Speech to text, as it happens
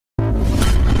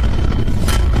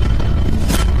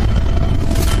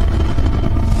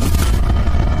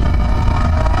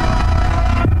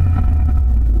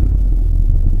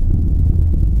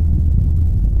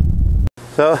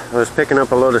So I was picking up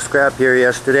a load of scrap here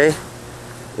yesterday,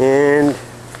 and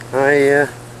I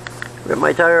ripped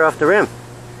my tire off the rim,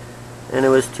 and it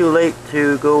was too late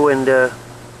to go and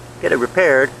get it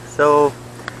repaired. So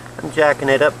I'm jacking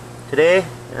it up today,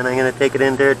 and I'm going to take it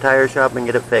into a tire shop and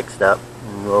get it fixed up,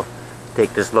 and we'll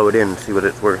take this load in and see what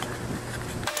it's worth.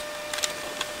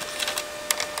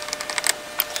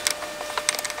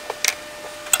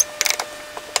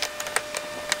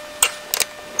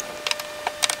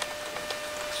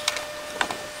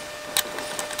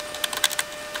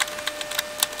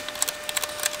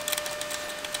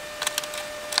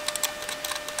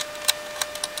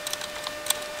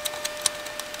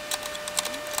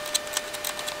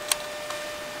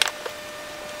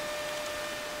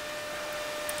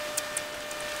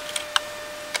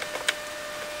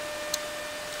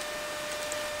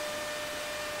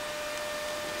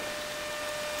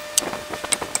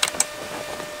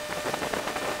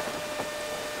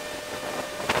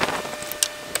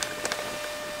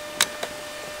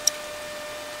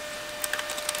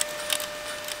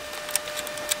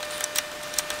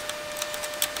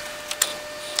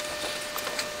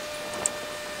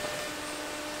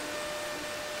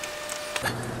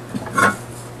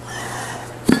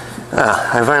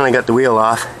 I finally got the wheel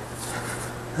off.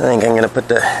 I think I'm going to put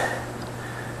the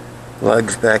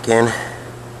lugs back in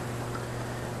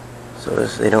so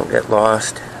as they don't get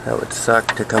lost. That would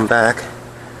suck to come back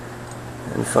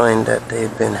and find that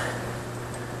they've been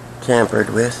tampered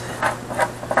with.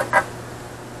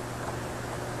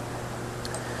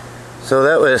 So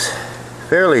that was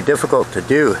fairly difficult to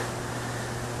do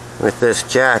with this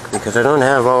jack because I don't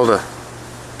have all the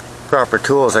proper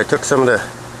tools. I took some of the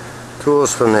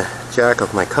tools from the jack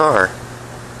of my car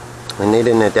and they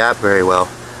didn't adapt very well.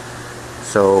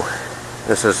 So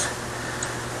this is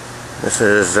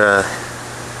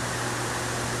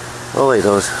holy,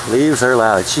 those leaves are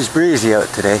loud. She's breezy out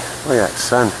today. Look at that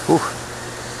sun. Ooh,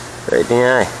 right in the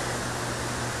eye.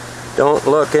 Don't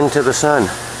look into the sun.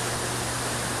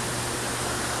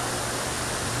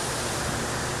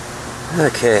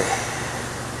 Okay.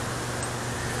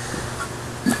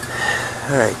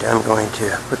 Alright, I'm going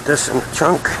to put this in the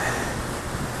trunk.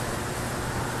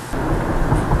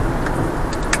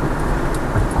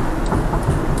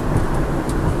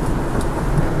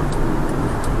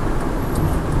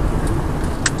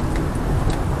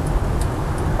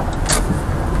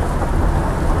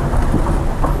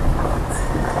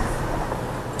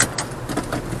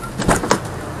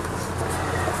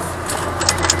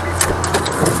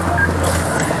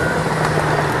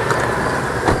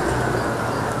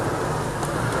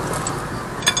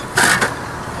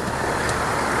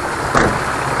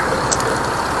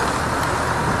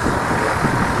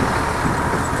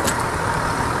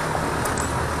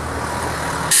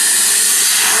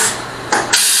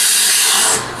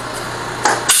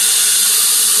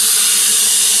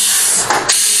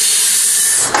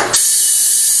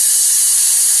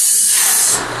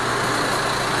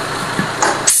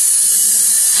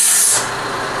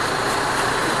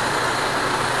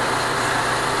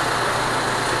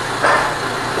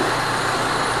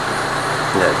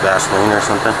 Vaseline or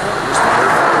something?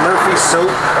 Murphy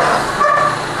soap.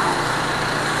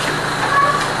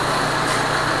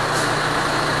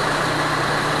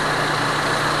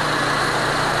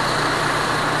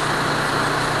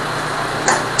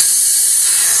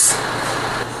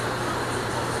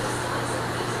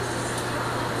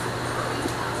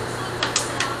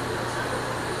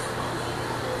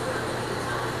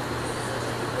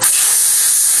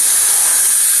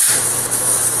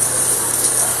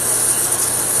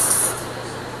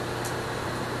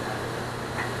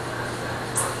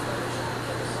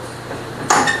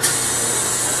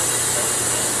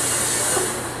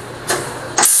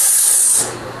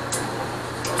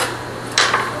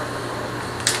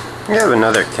 You have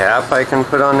another cap I can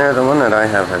put on there. The one that I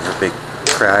have has a big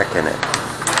crack in it.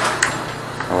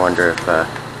 I wonder if that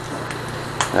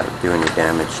would do any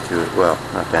damage to it. Well,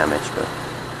 not damage, but...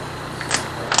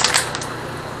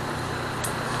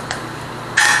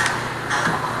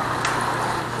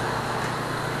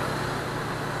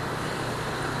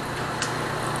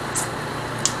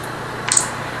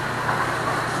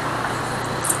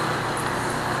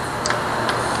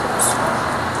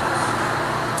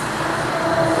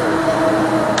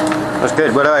 That's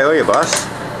good. What do I owe you, boss?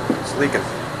 It's leaking.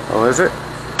 Oh, is it?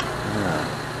 Yeah.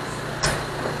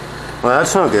 Well,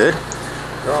 that's no good.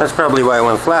 No. That's probably why it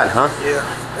went flat, huh? Yeah.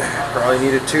 Probably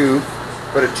need a tube.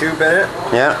 Put a tube in it.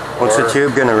 Yeah. What's the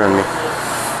tube gonna run me?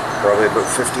 Probably about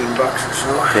 15 bucks or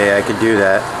so. Okay, I could do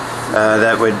that.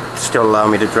 That would still allow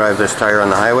me to drive this tire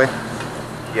on the highway?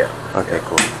 Yeah. Okay,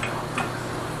 cool.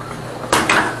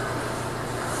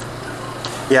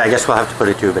 Yeah, I guess we'll have to put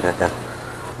a tube in it then.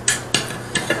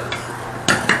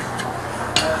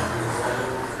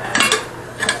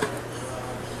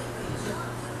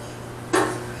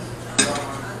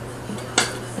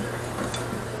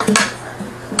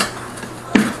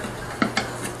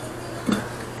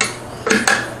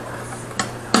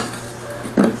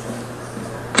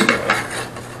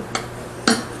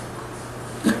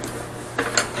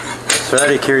 So out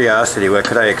of curiosity, what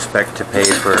could I expect to pay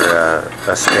for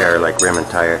a spare, like rim and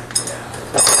tire?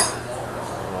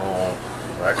 Oh,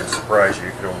 that could surprise you.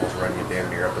 It could almost run you damn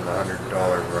near up in the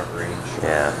 $100 range.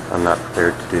 Yeah, I'm not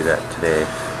prepared to do that today.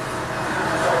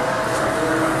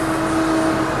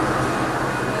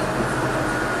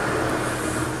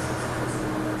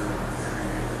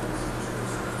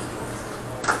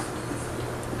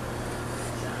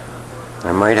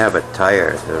 I might have a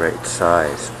tire the right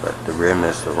size, but the rim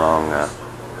is the wrong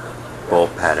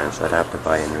bolt pattern, so I'd have to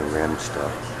buy a new rim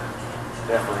still.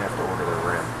 Definitely have to order the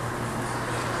rim.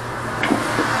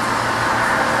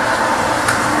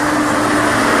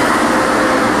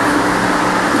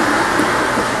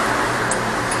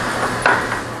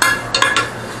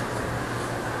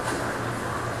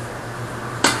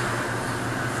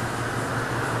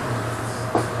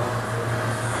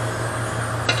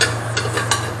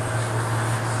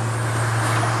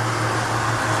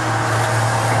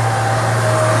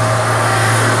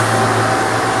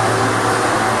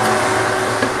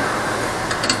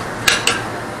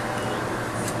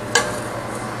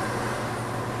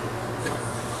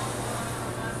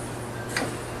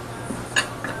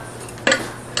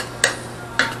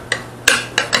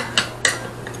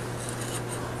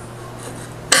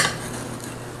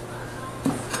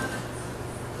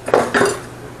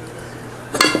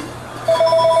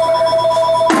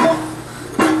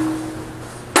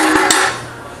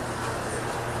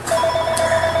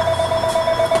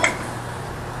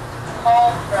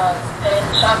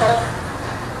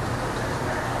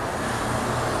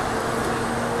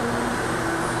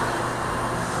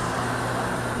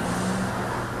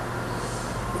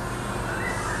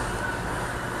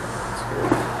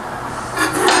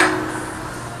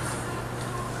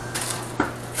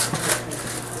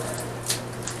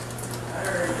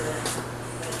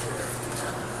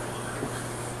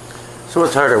 So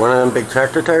what's harder, one of them big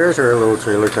tractor tires or a little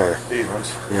trailer tire? These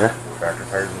ones. Yeah? Tractor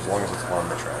tires, as long as it's on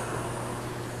the tractor.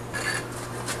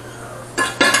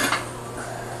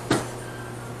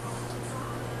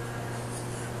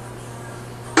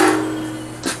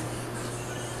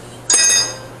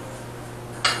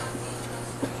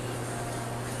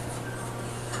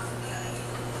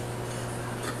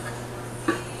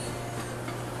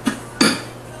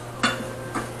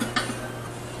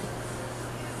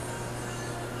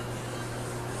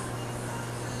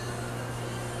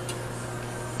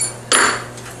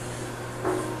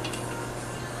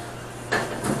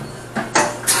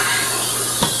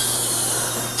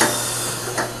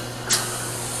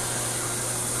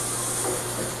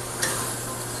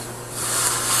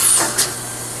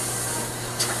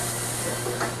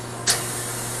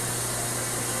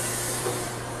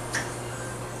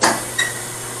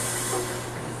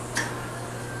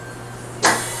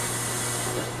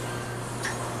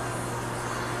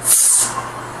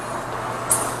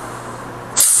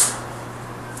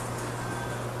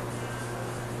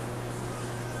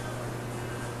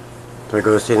 Do I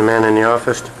go see the man in the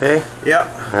office to pay? Yeah.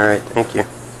 Alright, thank you.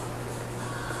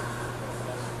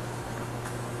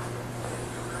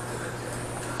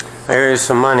 Here's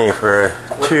some money for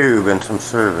a tube and some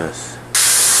service.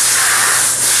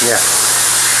 Yeah.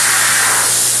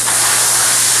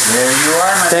 There you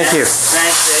are, my Thank man. you.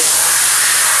 Thanks, Dave.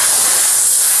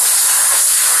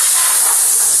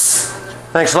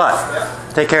 Thanks a lot. Yeah.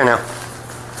 Take care now.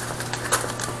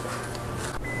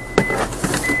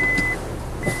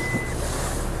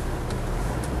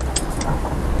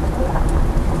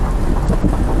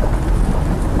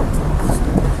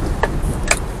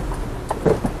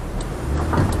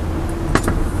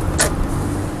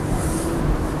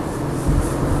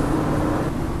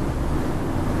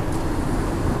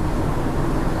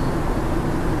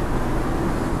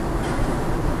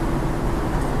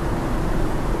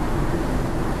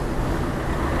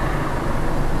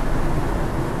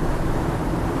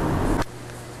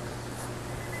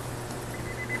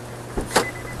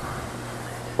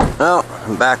 Well,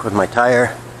 I'm back with my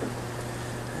tire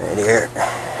right here.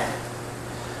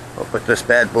 I'll put this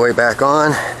bad boy back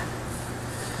on.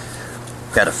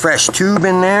 Got a fresh tube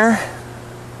in there.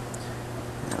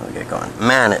 I'll get going.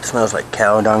 Man, it smells like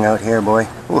cow dung out here, boy.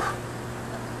 Whew.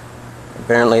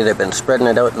 Apparently they've been spreading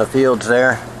it out in the fields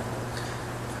there.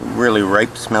 Really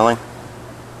ripe smelling.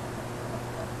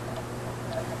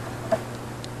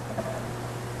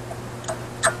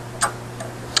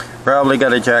 Probably got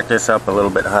to jack this up a little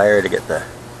bit higher to get the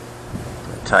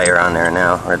tire on there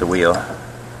now, or the wheel.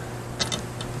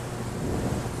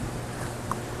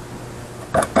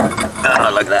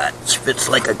 Oh, look at that. It fits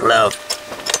like a glove.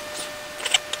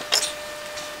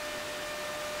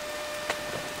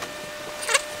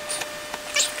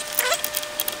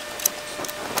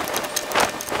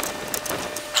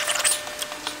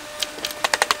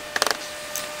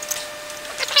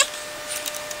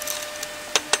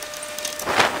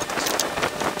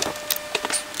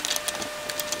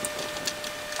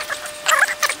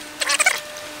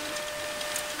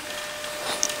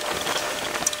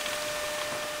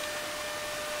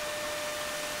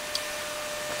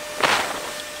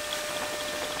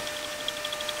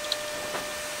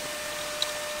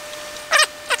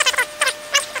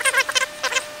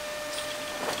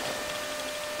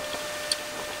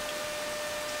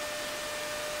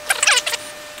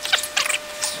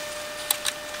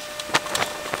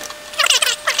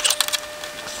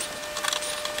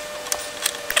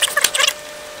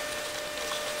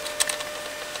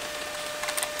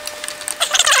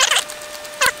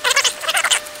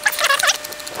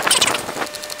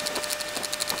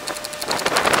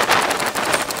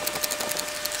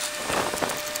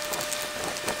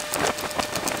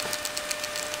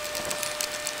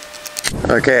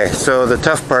 Okay, so the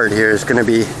tough part here is going to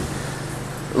be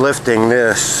lifting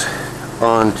this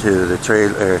onto the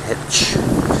trailer hitch.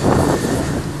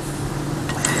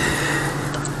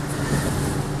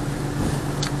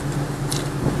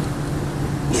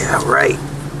 Yeah, right.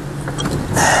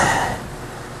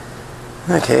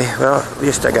 Okay, well, at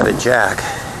least I got a jack.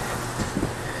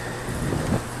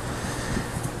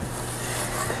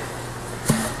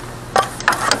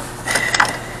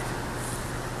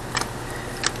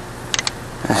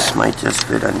 This might just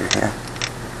fit under here.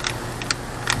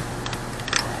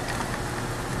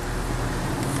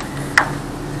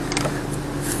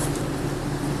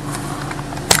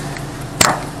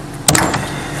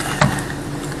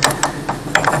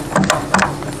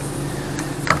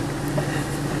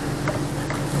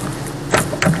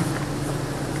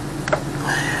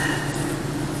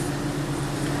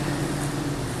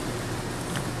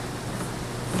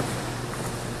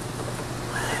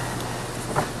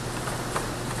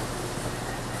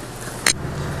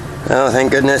 Oh,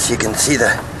 thank goodness you can see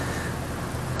the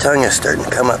tongue is starting to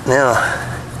come up now.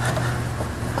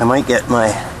 I might get my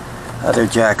other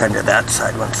jack under that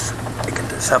side once I get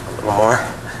this up a little more,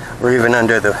 or even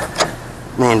under the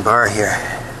main bar here.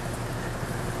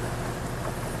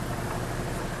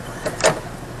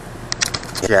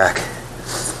 Jack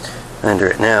under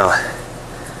it now.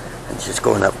 It's just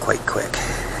going up quite quick.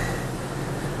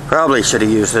 Probably should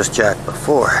have used this jack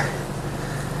before.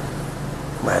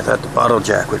 But I thought the bottle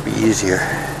jack would be easier.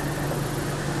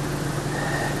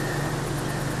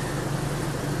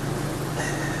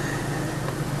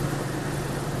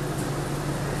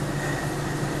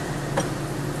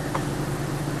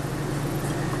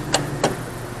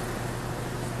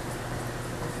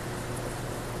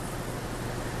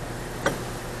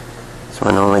 This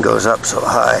one only goes up so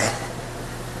high.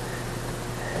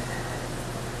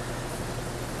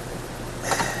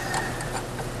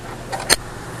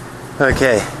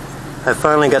 Okay, I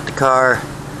finally got the car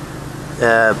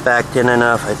backed in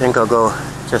enough. I think I'll go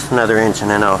just another inch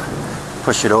and then I'll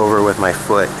push it over with my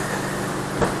foot.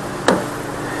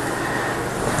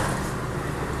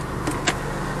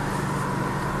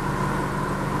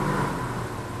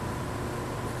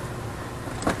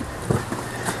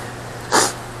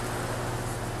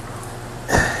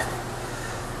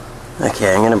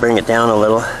 Okay, I'm going to bring it down a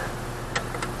little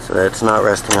so that it's not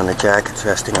resting on the jack, it's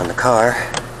resting on the car.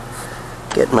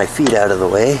 Get my feet out of the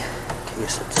way in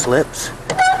case it slips.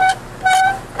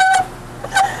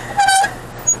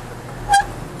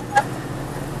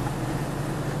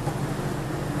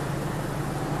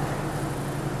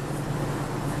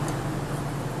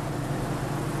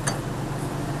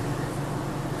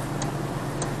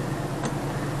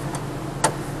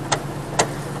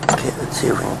 Okay, let's see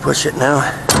if we can push it now.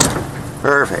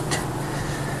 Perfect.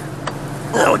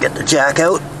 Now we'll get the jack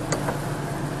out.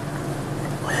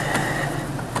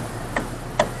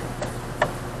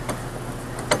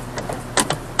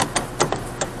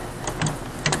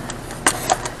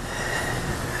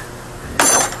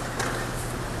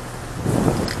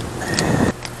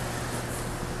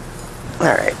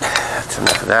 Alright, that's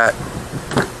enough of that.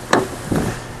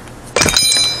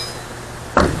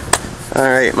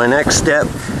 Alright, my next step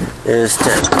is to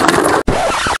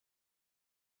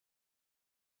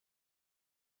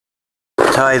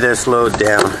tie this load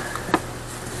down.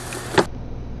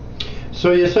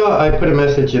 So you saw I put a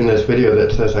message in this video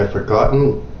that says I've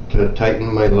forgotten to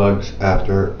tighten my lugs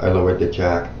after I lowered the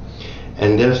jack.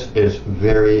 And this is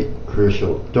very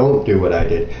crucial. Don't do what I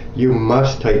did. You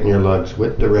must tighten your lugs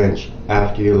with the wrench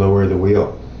after you lower the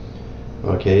wheel.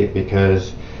 Okay,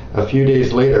 because a few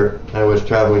days later I was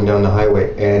traveling down the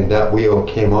highway and that wheel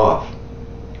came off.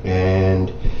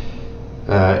 And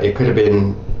it could have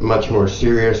been much more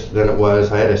serious than it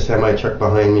was. I had a semi truck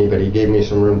behind me, but he gave me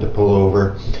some room to pull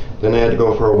over. Then I had to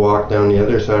go for a walk down the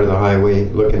other side of the highway,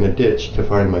 look in the ditch to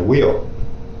find my wheel.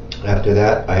 After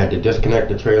that, I had to disconnect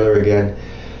the trailer again.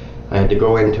 I had to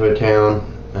go into a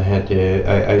town.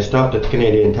 I stopped at the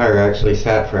Canadian Tire. I actually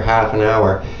sat for half an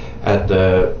hour at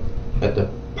the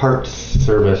parts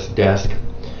service desk,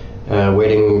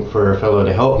 waiting for a fellow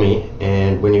to help me.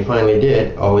 And when he finally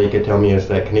did, all he could tell me is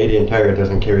that Canadian Tire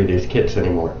doesn't carry these kits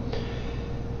anymore.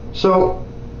 So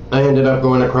I ended up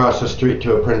going across the street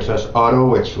to a Princess Auto,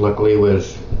 which luckily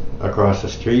was across the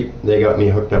street. They got me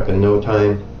hooked up in no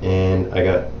time, and I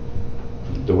got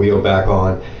the wheel back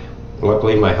on.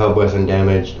 Luckily my hub wasn't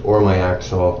damaged or my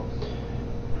axle.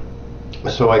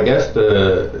 So I guess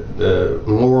the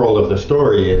moral of the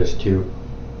story is to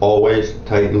always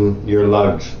tighten your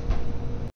lugs